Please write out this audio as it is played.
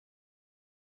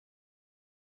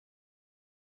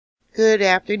Good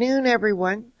afternoon,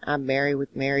 everyone. I'm Mary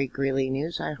with Mary Greeley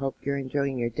News. I hope you're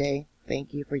enjoying your day.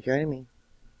 Thank you for joining me.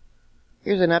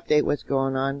 Here's an update what's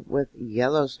going on with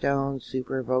Yellowstone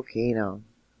Super Volcano.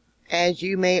 As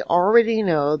you may already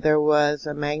know, there was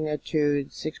a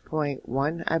magnitude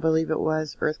 6.1, I believe it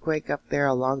was, earthquake up there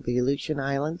along the Aleutian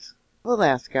Islands of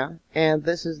Alaska, and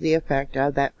this is the effect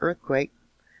of that earthquake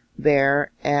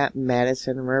there at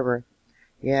Madison River.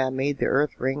 Yeah, it made the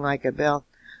earth ring like a bell.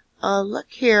 Look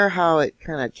here how it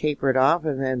kind of tapered off,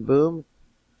 and then boom,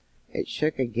 it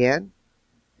shook again,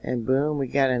 and boom, we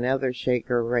got another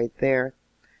shaker right there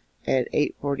at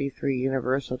 8:43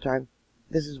 Universal Time.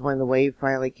 This is when the wave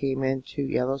finally came into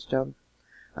Yellowstone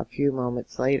a few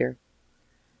moments later.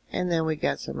 And then we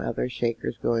got some other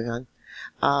shakers going on.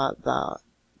 The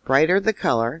brighter the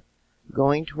color,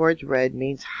 going towards red,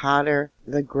 means hotter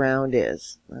the ground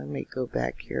is. Let me go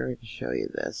back here and show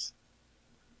you this.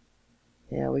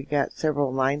 Yeah, we got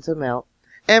several lines of melt.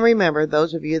 And remember,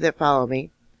 those of you that follow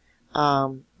me,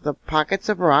 the pockets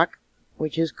of rock,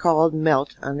 which is called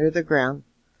melt under the ground,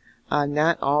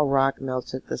 not all rock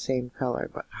melts at the same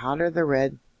color, but hotter the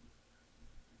red,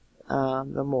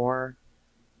 the more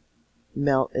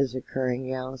melt is occurring.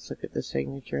 Yeah, let's look at the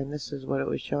signature, and this is what it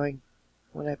was showing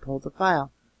when I pulled the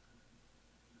file.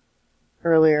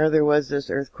 Earlier, there was this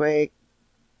earthquake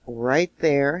right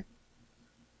there,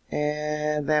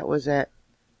 and that was at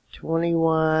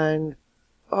 21,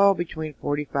 between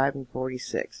 45 and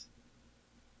 46.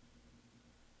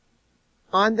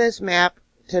 On this map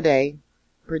today,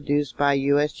 produced by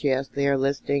USGS, they are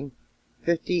listing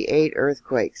 58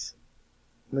 earthquakes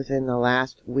within the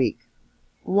last week.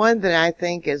 One that I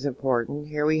think is important,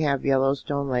 here we have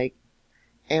Yellowstone Lake,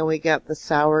 and we got the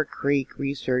Sour Creek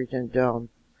Resurgent Dome.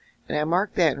 And I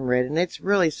marked that in red, and it's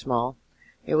really small.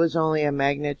 It was only a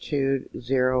magnitude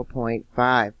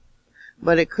 0.5.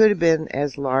 But it could have been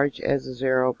as large as a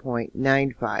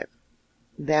 0.95.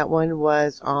 That one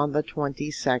was on the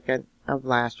 22nd of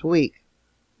last week.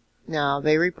 Now,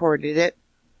 they reported it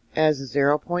as a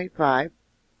 0.5.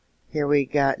 Here we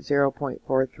got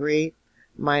 0.43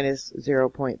 minus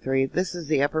 0.3. This is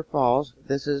the Upper Falls.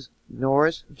 This is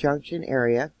Norris Junction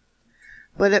area.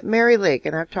 But at Mary Lake,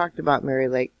 and I've talked about Mary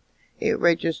Lake, it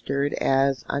registered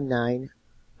as a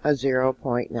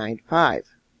 0.95.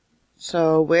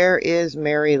 So where is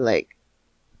Mary Lake?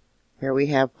 Here we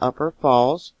have Upper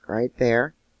Falls right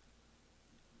there.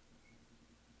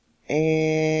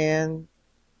 And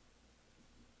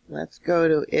let's go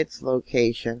to its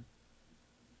location.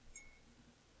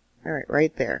 Alright,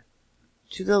 right there.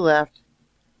 To the left,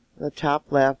 the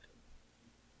top left,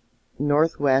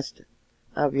 northwest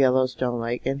of Yellowstone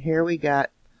Lake. And here we got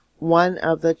one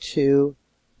of the two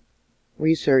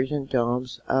resurgent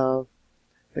domes of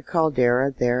the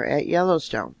caldera there at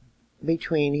Yellowstone.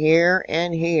 Between here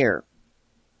and here,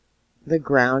 the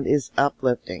ground is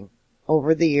uplifting.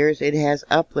 Over the years, it has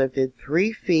uplifted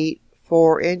 3 feet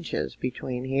 4 inches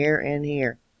between here and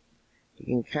here. You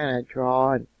can kind of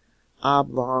draw an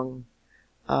oblong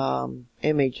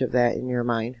image of that in your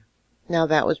mind. Now,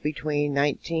 that was between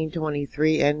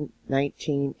 1923 and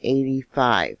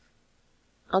 1985.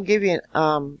 I'll give you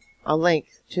a link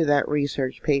to that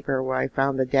research paper where I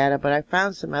found the data, but I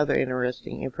found some other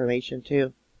interesting information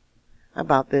too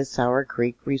about this Sour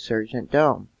Creek Resurgent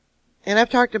Dome. And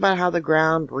I've talked about how the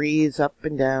ground breathes up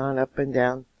and down, up and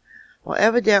down. Well,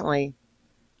 evidently,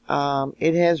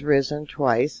 it has risen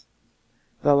twice.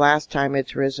 The last time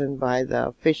it's risen by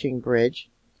the fishing bridge,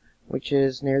 which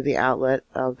is near the outlet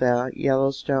of the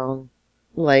Yellowstone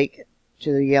Lake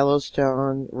to the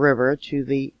Yellowstone River to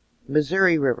the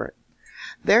Missouri River.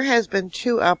 There has been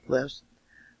 2 uplifts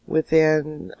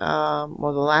within, the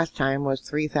last time was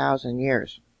 3,000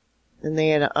 years. And they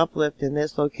had an uplift in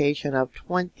this location of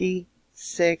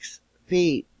 26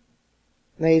 feet.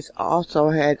 They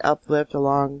also had uplift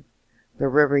along the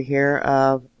river here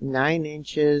of 9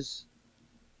 inches,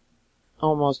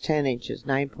 almost 10 inches,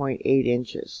 9.8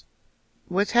 inches.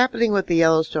 What's happening with the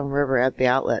Yellowstone River at the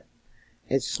outlet?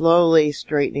 It's slowly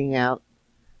straightening out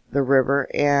the river,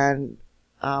 and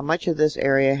much of this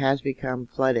area has become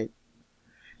flooded.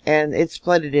 And it's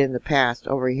flooded in the past.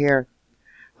 Over here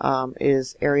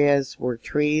is areas where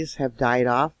trees have died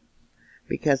off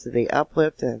because of the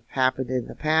uplift that have happened in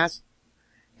the past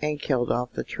and killed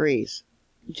off the trees.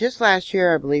 Just last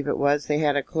year, I believe it was, they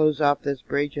had to close off this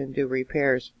bridge and do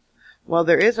repairs. Well,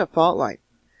 there is a fault line.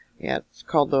 Yeah, it's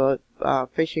called the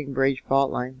Fishing Bridge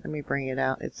Fault Line. Let me bring it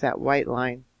out. It's that white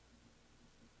line.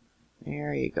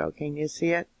 There you go. Can you see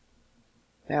it?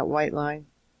 That white line.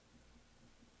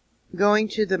 Going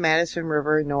to the Madison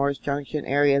River Norris Junction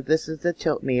area, this is the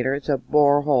tilt meter. It's a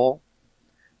borehole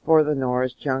for the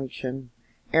Norris Junction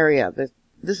area.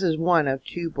 This is one of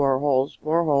two boreholes,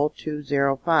 borehole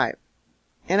 205.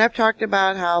 And I've talked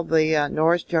about how the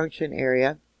Norris Junction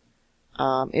area,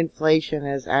 inflation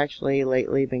has actually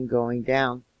lately been going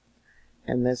down.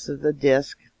 And this is the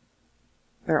disk.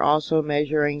 They're also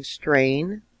measuring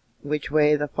strain, which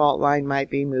way the fault line might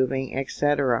be moving,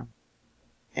 etc.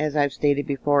 As I've stated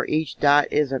before, each dot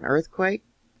is an earthquake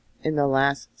in the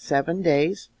last 7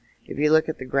 days. If you look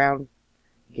at the ground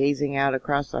gazing out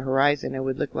across the horizon, it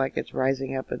would look like it's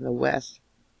rising up in the west.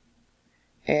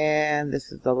 And this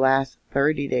is the last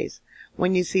 30 days.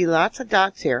 When you see lots of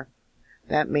dots here,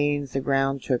 that means the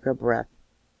ground took a breath.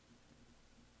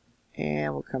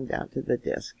 And we'll come down to the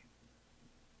disk.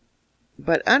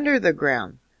 But under the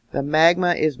ground, the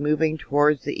magma is moving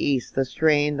towards the east. The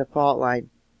strain, the fault line,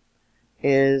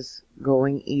 is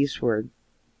going eastward.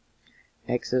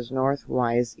 X is north,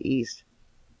 Y is east.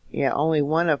 Yeah, only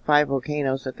one of 5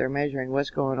 volcanoes that they're measuring what's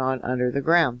going on under the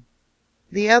ground.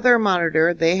 The other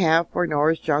monitor they have for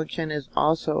Norris Junction is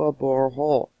also a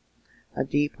borehole. A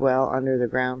deep well under the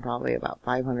ground, probably about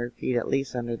 500 feet at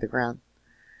least under the ground.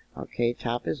 Okay,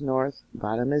 top is north,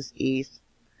 bottom is east.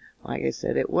 Like I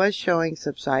said, it was showing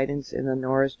subsidence in the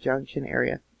Norris Junction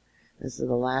area. This is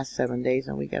the last 7 days,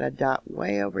 and we got a dot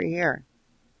way over here.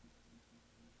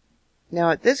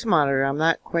 Now at this monitor, I'm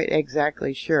not quite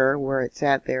exactly sure where it's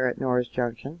at there at Norris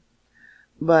Junction.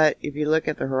 But if you look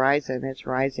at the horizon, it's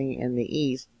rising in the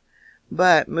east.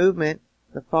 But movement,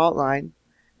 the fault line,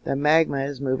 the magma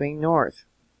is moving north.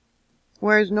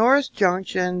 Whereas Norris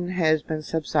Junction has been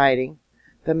subsiding,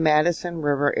 the Madison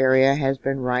River area has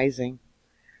been rising.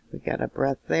 We got a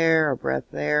breath there, a breath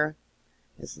there.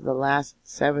 This is the last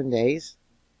 7 days.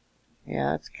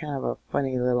 Yeah, that's kind of a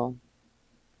funny little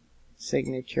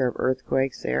signature of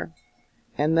earthquakes there.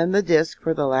 And then the disk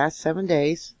for the last 7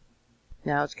 days.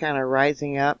 Now it's kind of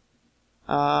rising up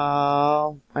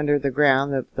under the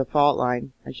ground. The fault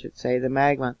line, I should say, the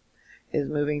magma, is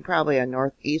moving probably a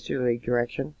northeasterly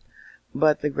direction.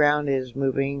 But the ground is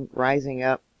moving, rising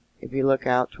up if you look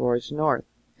out towards north.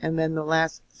 And then the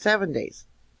last 7 days.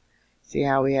 See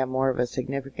how we have more of a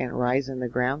significant rise in the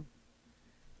ground?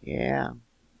 Yeah.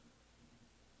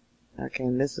 Okay,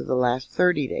 and this is the last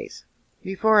 30 days.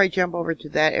 Before I jump over to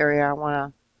that area, I want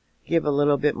to give a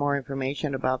little bit more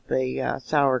information about the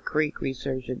Sour Creek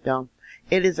Resurgent Dome.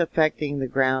 It is affecting the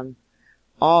ground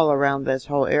all around this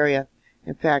whole area.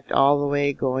 In fact, all the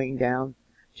way going down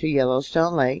to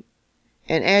Yellowstone Lake.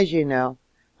 And as you know,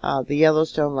 the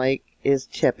Yellowstone Lake is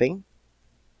tipping,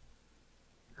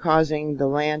 causing the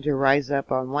land to rise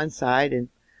up on one side and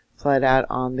flood out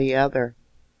on the other.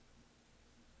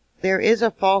 There is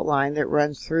a fault line that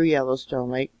runs through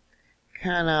Yellowstone Lake,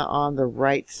 kind of on the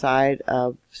right side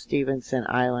of Stevenson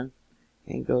Island,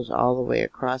 and goes all the way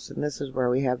across, and this is where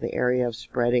we have the area of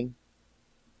spreading.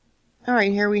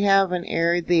 Alright, here we have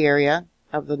the area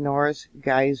of the Norris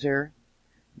Geyser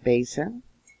Basin.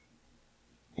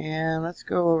 And let's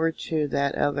go over to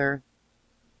that other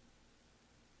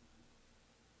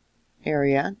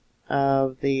area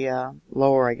of the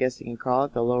lower, I guess you can call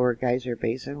it, the lower geyser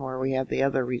basin, where we have the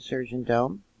other Resurgent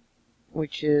Dome,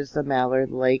 which is the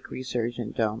Mallard Lake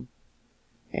Resurgent Dome.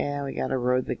 And we got a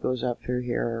road that goes up through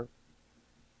here.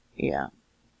 Yeah.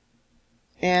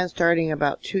 And starting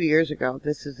about 2 years ago,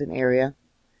 this is an area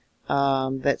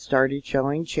that started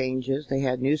showing changes. They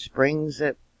had new springs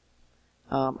that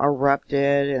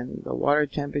erupted, and the water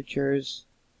temperatures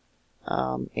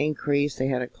increased. They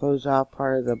had to close off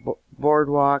part of the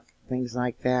boardwalk, things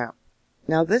like that.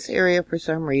 Now this area for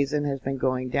some reason has been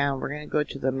going down. We're going to go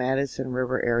to the Madison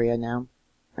River area now.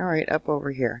 Alright, up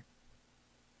over here.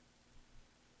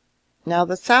 Now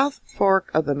the South Fork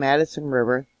of the Madison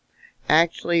River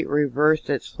actually reversed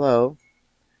its flow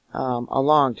a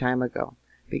long time ago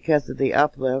because of the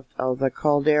uplift of the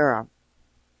caldera.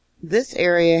 This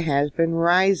area has been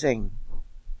rising.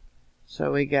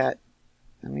 So we got,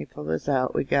 let me pull this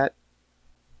out, we got,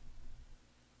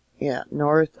 yeah,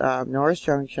 Norris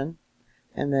Junction,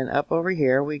 and then up over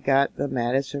here we got the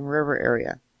Madison River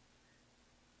area.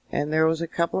 And there was a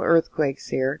couple earthquakes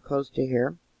here, close to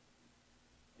here,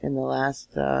 in the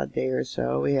last day or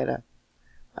so. We had a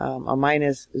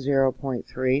minus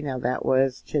 0.3. Now that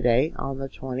was today on the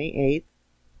 28th.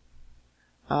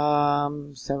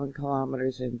 7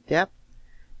 kilometers in depth.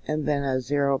 And then a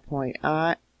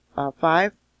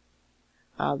 0.5.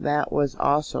 That was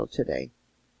also today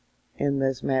in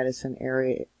this Madison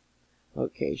area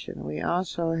location. We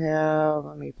also have,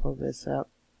 let me pull this up.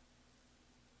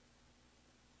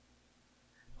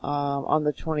 On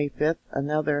the 25th,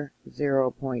 another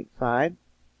 0.5,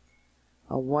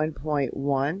 a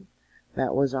 1.1.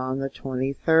 That was on the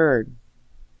 23rd.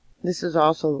 This is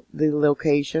also the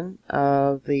location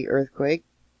of the earthquake.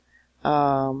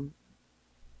 The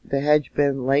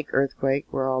Hedgebin Lake earthquake,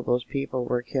 where all those people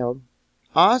were killed.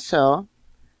 Also,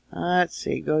 let's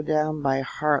see, go down by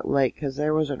Heart Lake, because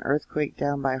there was an earthquake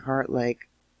down by Heart Lake.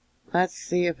 Let's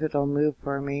see if it'll move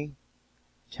for me.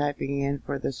 Typing in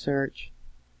for the search.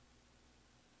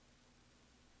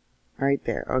 Right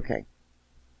there, okay.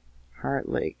 Heart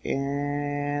Lake,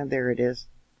 and there it is.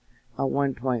 A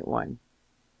 1.1.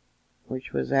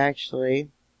 Which was actually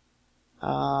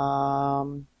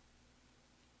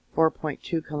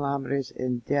 4.2 kilometers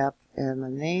in depth, and the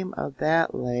name of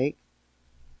that lake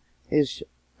is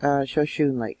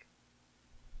Shoshone Lake.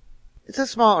 It's a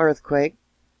small earthquake,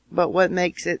 but what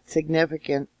makes it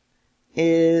significant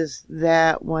is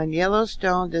that when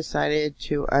Yellowstone decided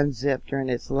to unzip during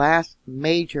its last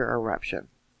major eruption,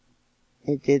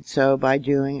 it did so by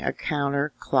doing a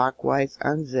counterclockwise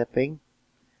unzipping,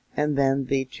 and then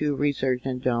the two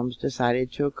resurgent domes decided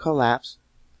to collapse,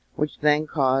 which then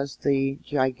caused the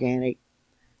gigantic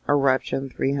eruption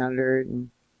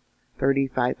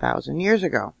 335,000 years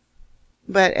ago.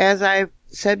 But as I've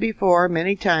said before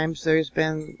many times, there's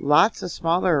been lots of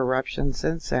smaller eruptions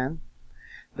since then.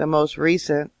 The most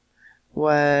recent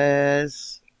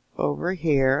was over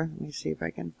here. Let me see if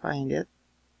I can find it.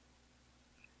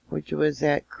 Which was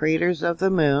at Craters of the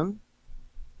Moon.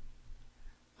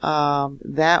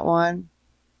 That one,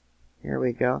 here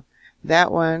we go.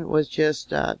 That one was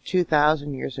just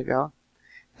 2,000 years ago.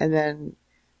 And then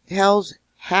Hell's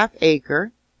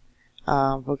Half-Acre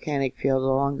volcanic field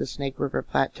along the Snake River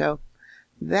Plateau.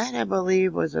 That, I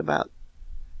believe, was about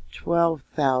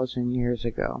 12,000 years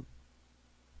ago.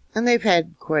 And they've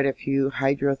had quite a few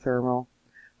hydrothermal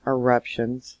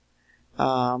eruptions.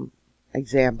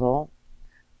 Example,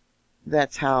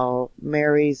 that's how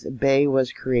Mary's Bay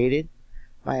was created,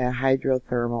 by a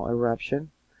hydrothermal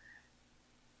eruption.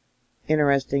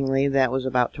 Interestingly, that was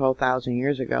about 12,000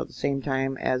 years ago, the same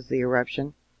time as the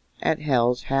eruption at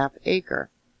Hell's Half-Acre.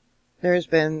 There's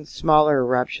been smaller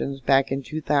eruptions. Back in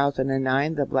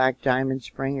 2009, the Black Diamond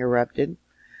Spring erupted.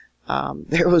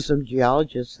 There was some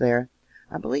geologists there.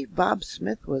 I believe Bob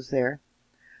Smith was there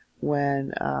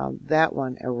when that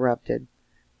one erupted.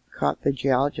 Caught the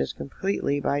geologists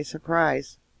completely by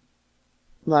surprise.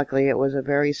 Luckily, it was a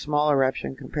very small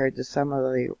eruption compared to some of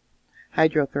the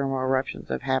hydrothermal eruptions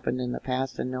that have happened in the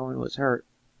past, and no one was hurt.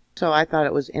 So I thought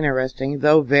it was interesting,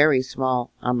 though very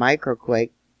small, a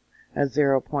microquake, a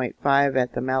 0.5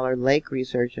 at the Mallard Lake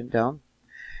Resurgent Dome.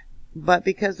 But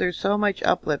because there's so much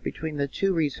uplift between the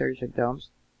two Resurgent domes,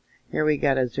 here we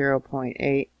got a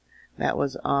 0.8. That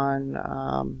was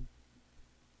on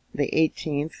the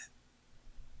 18th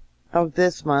of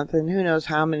this month, and who knows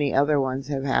how many other ones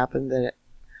have happened that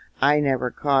I never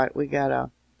caught. We got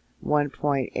a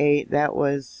 1.8. That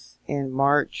was in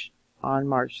March, on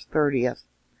March 30th.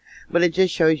 But it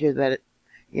just shows you that,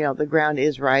 the ground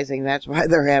is rising. That's why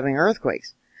they're having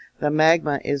earthquakes. The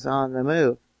magma is on the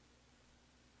move.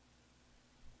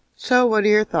 So what are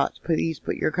your thoughts? Please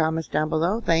put your comments down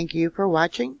below. Thank you for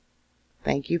watching.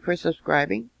 Thank you for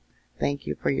subscribing. Thank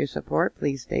you for your support.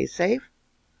 Please stay safe.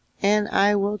 And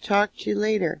I will talk to you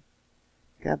later.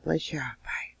 God bless you.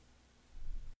 Bye.